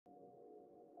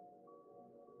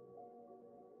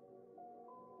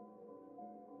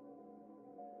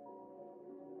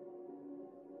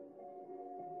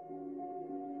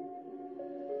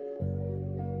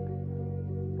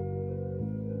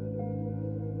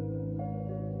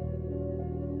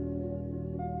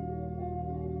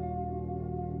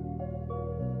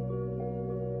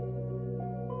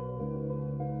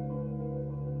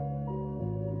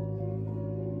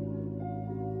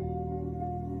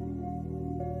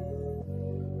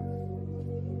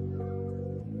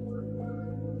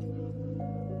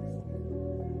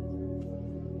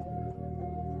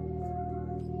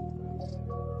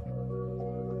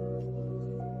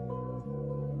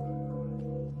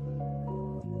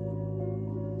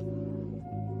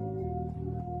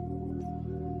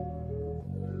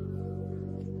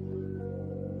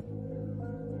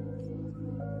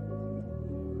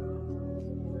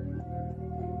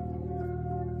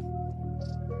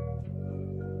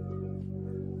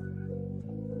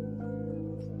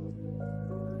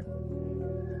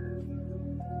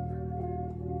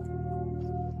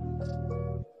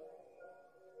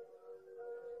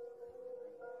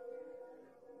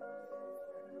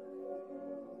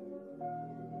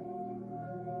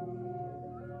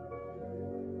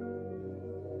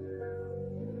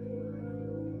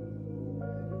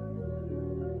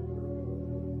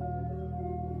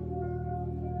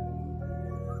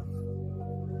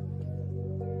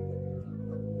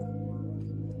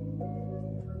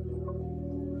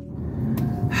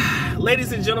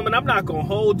Ladies and gentlemen, I'm not gonna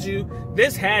hold you.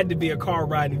 This had to be a car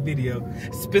riding video,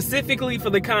 specifically for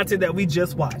the content that we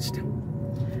just watched.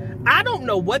 I don't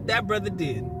know what that brother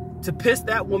did to piss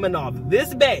that woman off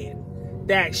this bad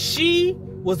that she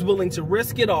was willing to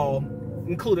risk it all,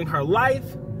 including her life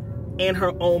and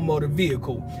her own motor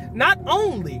vehicle. Not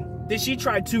only did she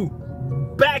try to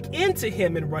back into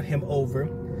him and run him over,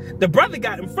 the brother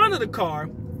got in front of the car,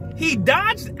 he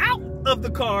dodged out of the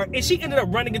car, and she ended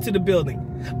up running into the building.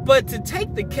 But to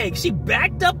take the cake, she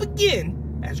backed up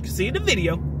again, as you can see in the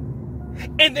video,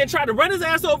 and then tried to run his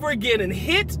ass over again and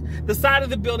hit the side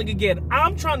of the building again.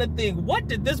 I'm trying to think, what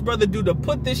did this brother do to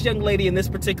put this young lady in this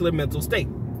particular mental state?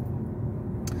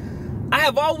 I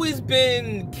have always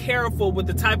been careful with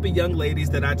the type of young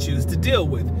ladies that I choose to deal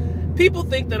with. People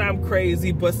think that I'm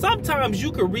crazy, but sometimes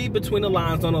you can read between the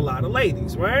lines on a lot of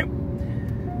ladies, right?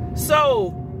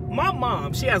 So my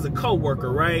mom, she has a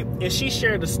coworker, right? And she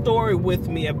shared a story with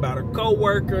me about her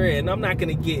coworker, and I'm not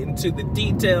gonna get into the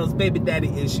details, baby daddy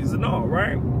issues and all,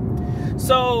 right?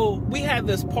 So we had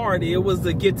this party. It was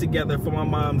a get together for my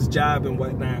mom's job and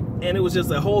whatnot, and it was just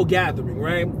a whole gathering,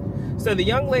 right? So the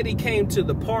young lady came to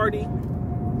the party.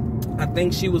 I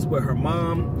think she was with her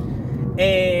mom,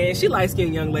 and she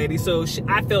light-skinned young lady, so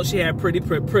I felt she had pretty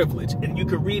privilege, and you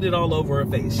could read it all over her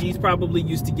face. She's probably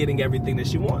used to getting everything that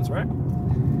she wants, right?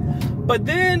 But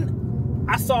then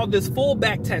I saw this full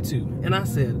back tattoo, and I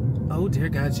said, oh dear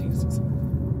God Jesus,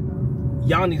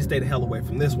 y'all need to stay the hell away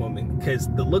from this woman, because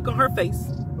the look on her face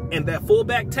and that full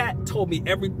back tat told me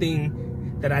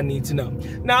everything that I need to know.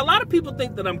 Now, a lot of people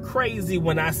think that I'm crazy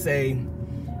when I say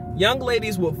young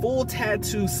ladies with full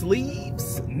tattoo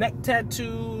sleeves, neck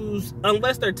tattoos,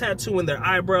 unless they're tattooing their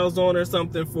eyebrows on or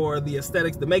something for the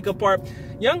aesthetics, the makeup part.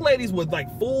 Young ladies with like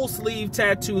full sleeve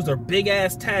tattoos or big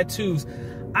ass tattoos,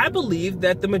 I believe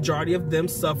that the majority of them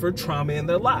suffered trauma in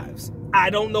their lives. I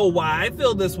don't know why I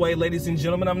feel this way, ladies and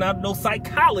gentlemen. I'm not no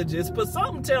psychologist, but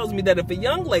something tells me that if a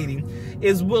young lady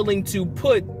is willing to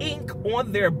put ink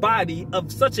on their body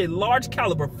of such a large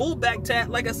caliber, full back tat,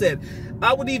 like I said,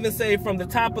 I would even say from the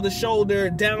top of the shoulder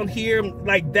down here,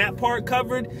 like that part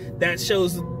covered, that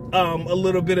shows a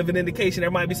little bit of an indication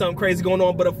there might be something crazy going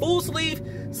on. But a full sleeve,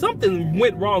 something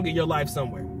went wrong in your life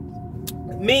somewhere.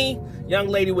 Me, young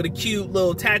lady with a cute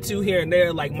little tattoo here and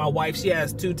there, like my wife, she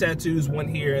has 2 tattoos, one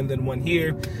here and then one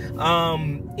here.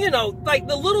 You know, like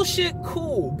the little shit,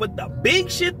 cool, but the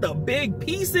big shit, the big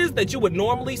pieces that you would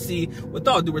normally see, with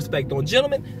all due respect on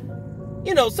gentlemen,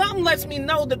 you know, something lets me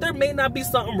know that there may not be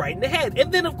something right in the head.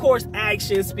 And then, of course,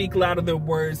 actions speak louder than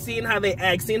words. Seeing how they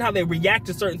act, seeing how they react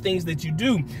to certain things that you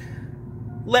do,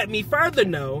 let me further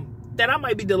know that I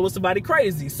might be dealing with somebody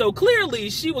crazy. So clearly,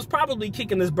 she was probably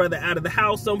kicking this brother out of the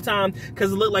house sometime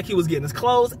because it looked like he was getting his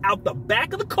clothes out the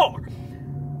back of the car.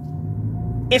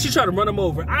 And she tried to run him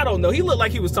over. I don't know. He looked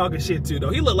like he was talking shit too, though.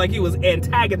 He looked like he was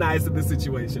antagonizing the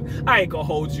situation. I ain't gonna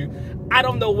hold you. I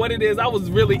don't know what it is. I was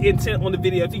really intent on the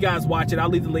video. If you guys watch it, I'll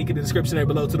leave the link in the description there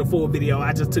below to the full video.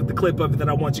 I just took the clip of it that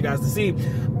I want you guys to see.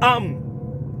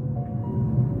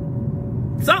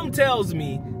 Something tells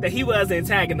me that he was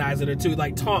antagonizing her too,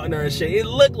 like taunting her and shit. It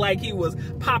looked like he was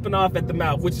popping off at the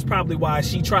mouth, which is probably why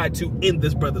she tried to end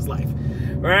this brother's life,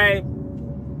 right?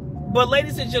 But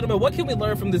ladies and gentlemen, what can we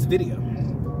learn from this video?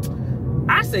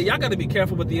 I say y'all gotta be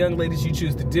careful with the young ladies you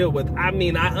choose to deal with. I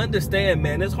mean, I understand,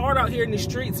 man. It's hard out here in the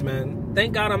streets, man.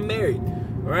 Thank God I'm married,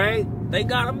 right? Thank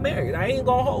God I'm married. I ain't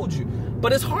gonna hold you.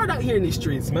 But it's hard out here in these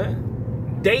streets, man.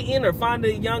 Dating or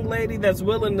finding a young lady that's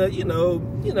willing to, you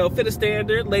know, fit a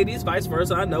standard. Ladies, vice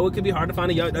versa. I know it can be hard to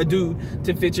find a dude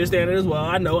to fit your standard as well.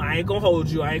 I know. I ain't gonna hold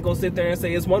you. I ain't gonna sit there and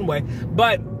say it's one way.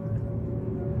 But,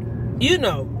 you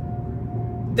know,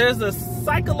 there's a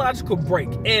psychological break.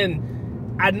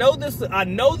 And I know this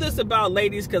about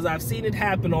ladies because I've seen it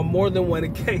happen on more than one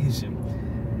occasion.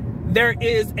 There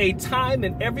is a time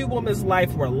in every woman's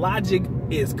life where logic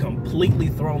is completely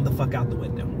thrown the fuck out the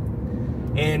window.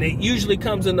 And it usually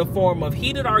comes in the form of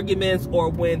heated arguments or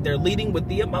when they're leading with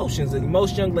the emotions. And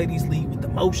most young ladies lead with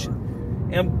emotion.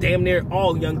 And damn near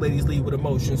all young ladies lead with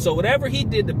emotion. So whatever he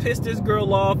did to piss this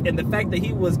girl off, and the fact that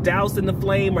he was doused in the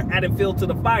flame or adding fuel to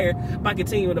the fire by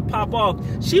continuing to pop off,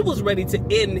 she was ready to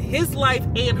end his life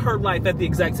and her life at the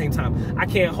exact same time. I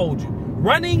can't hold you.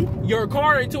 Running your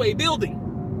car into a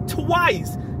building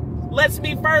twice lets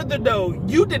me further know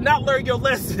you did not learn your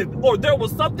lesson, or there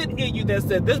was something in you that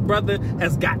said this brother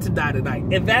has got to die tonight.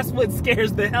 And that's what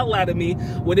scares the hell out of me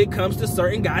when it comes to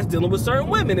certain guys dealing with certain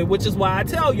women, and which is why I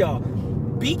tell y'all,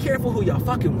 be careful who y'all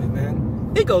fucking with,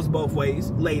 man. It goes both ways.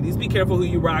 Ladies, be careful who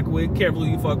you rock with, careful who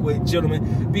you fuck with.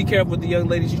 Gentlemen, be careful with the young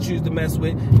ladies you choose to mess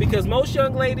with, because most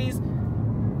young ladies,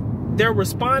 their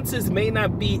responses may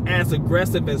not be as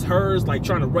aggressive as hers, like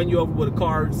trying to run you over with a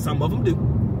car. Some of them do.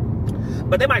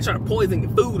 But they might try to poison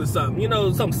your food or something, you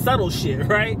know, some subtle shit,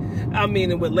 right? I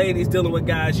mean, and with ladies dealing with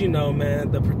guys, you know,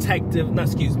 man, the protective, not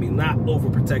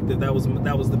overprotective, that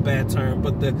was the bad term,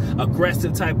 but the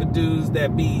aggressive type of dudes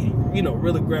that be, you know,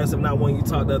 real aggressive, not wanting you to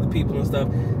talk to other people and stuff,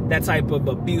 that type of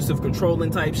abusive,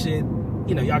 controlling type shit,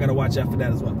 you know, y'all gotta watch out for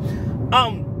that as well.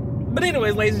 But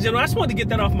anyways, ladies and gentlemen, I just wanted to get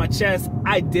that off my chest.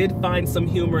 I did find some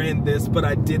humor in this, but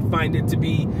I did find it to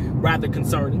be rather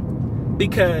concerning,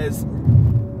 because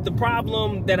the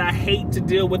problem that I hate to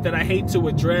deal with, that I hate to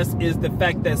address, is the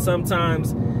fact that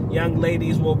sometimes young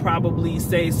ladies will probably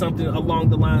say something along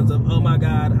the lines of, oh my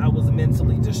God, I was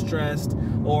mentally distressed,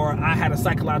 or I had a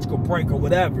psychological break, or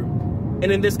whatever.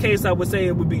 And in this case, I would say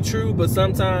it would be true, but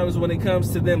sometimes when it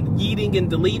comes to them yeeting and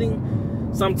deleting,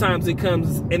 sometimes it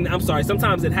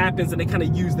happens and they kind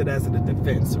of use it as a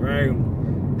defense, right?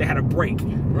 They had a break,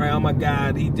 right? Oh my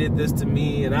God, he did this to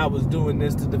me and I was doing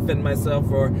this to defend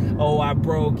myself, or, oh, I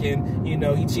broke and, you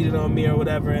know, he cheated on me or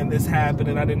whatever and this happened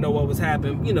and I didn't know what was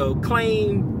happening. You know,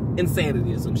 claim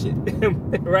insanity or some shit,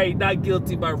 right? Not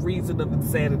guilty by reason of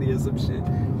insanity or some shit.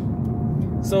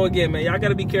 So again, man, y'all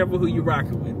gotta be careful who you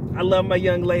rocking with. I love my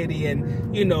young lady,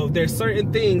 and, you know, there's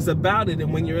certain things about it,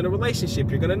 and when you're in a relationship,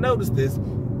 you're gonna notice this.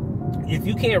 If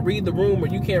you can't read the room, or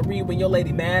you can't read when your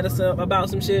lady mad or something about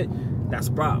some shit, that's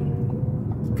a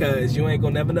problem, because you ain't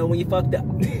gonna never know when you fucked up.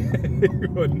 You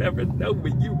will never know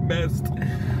when you messed.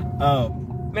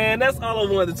 Man, that's all I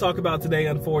wanted to talk about today.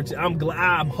 Unfortunately,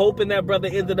 I'm hoping that brother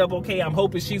ended up okay. I'm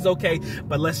hoping she's okay.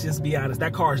 But let's just be honest,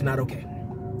 that car is not okay.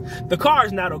 The car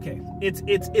is not okay. It's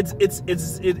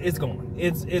gone.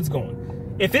 It's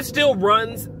gone. If it still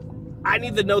runs, I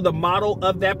need to know the model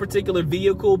of that particular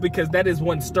vehicle, because that is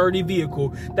one sturdy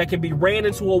vehicle that can be ran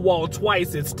into a wall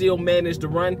twice and still manage to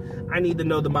run. I need to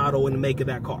know the model and the make of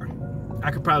that car.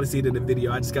 I could probably see it in the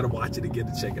video. I just gotta watch it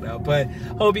again to check it out. But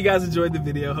hope you guys enjoyed the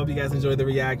video. Hope you guys enjoyed the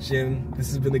reaction. This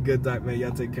has been a good doc, man. Y'all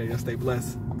take care. Y'all stay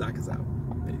blessed. Doc is out.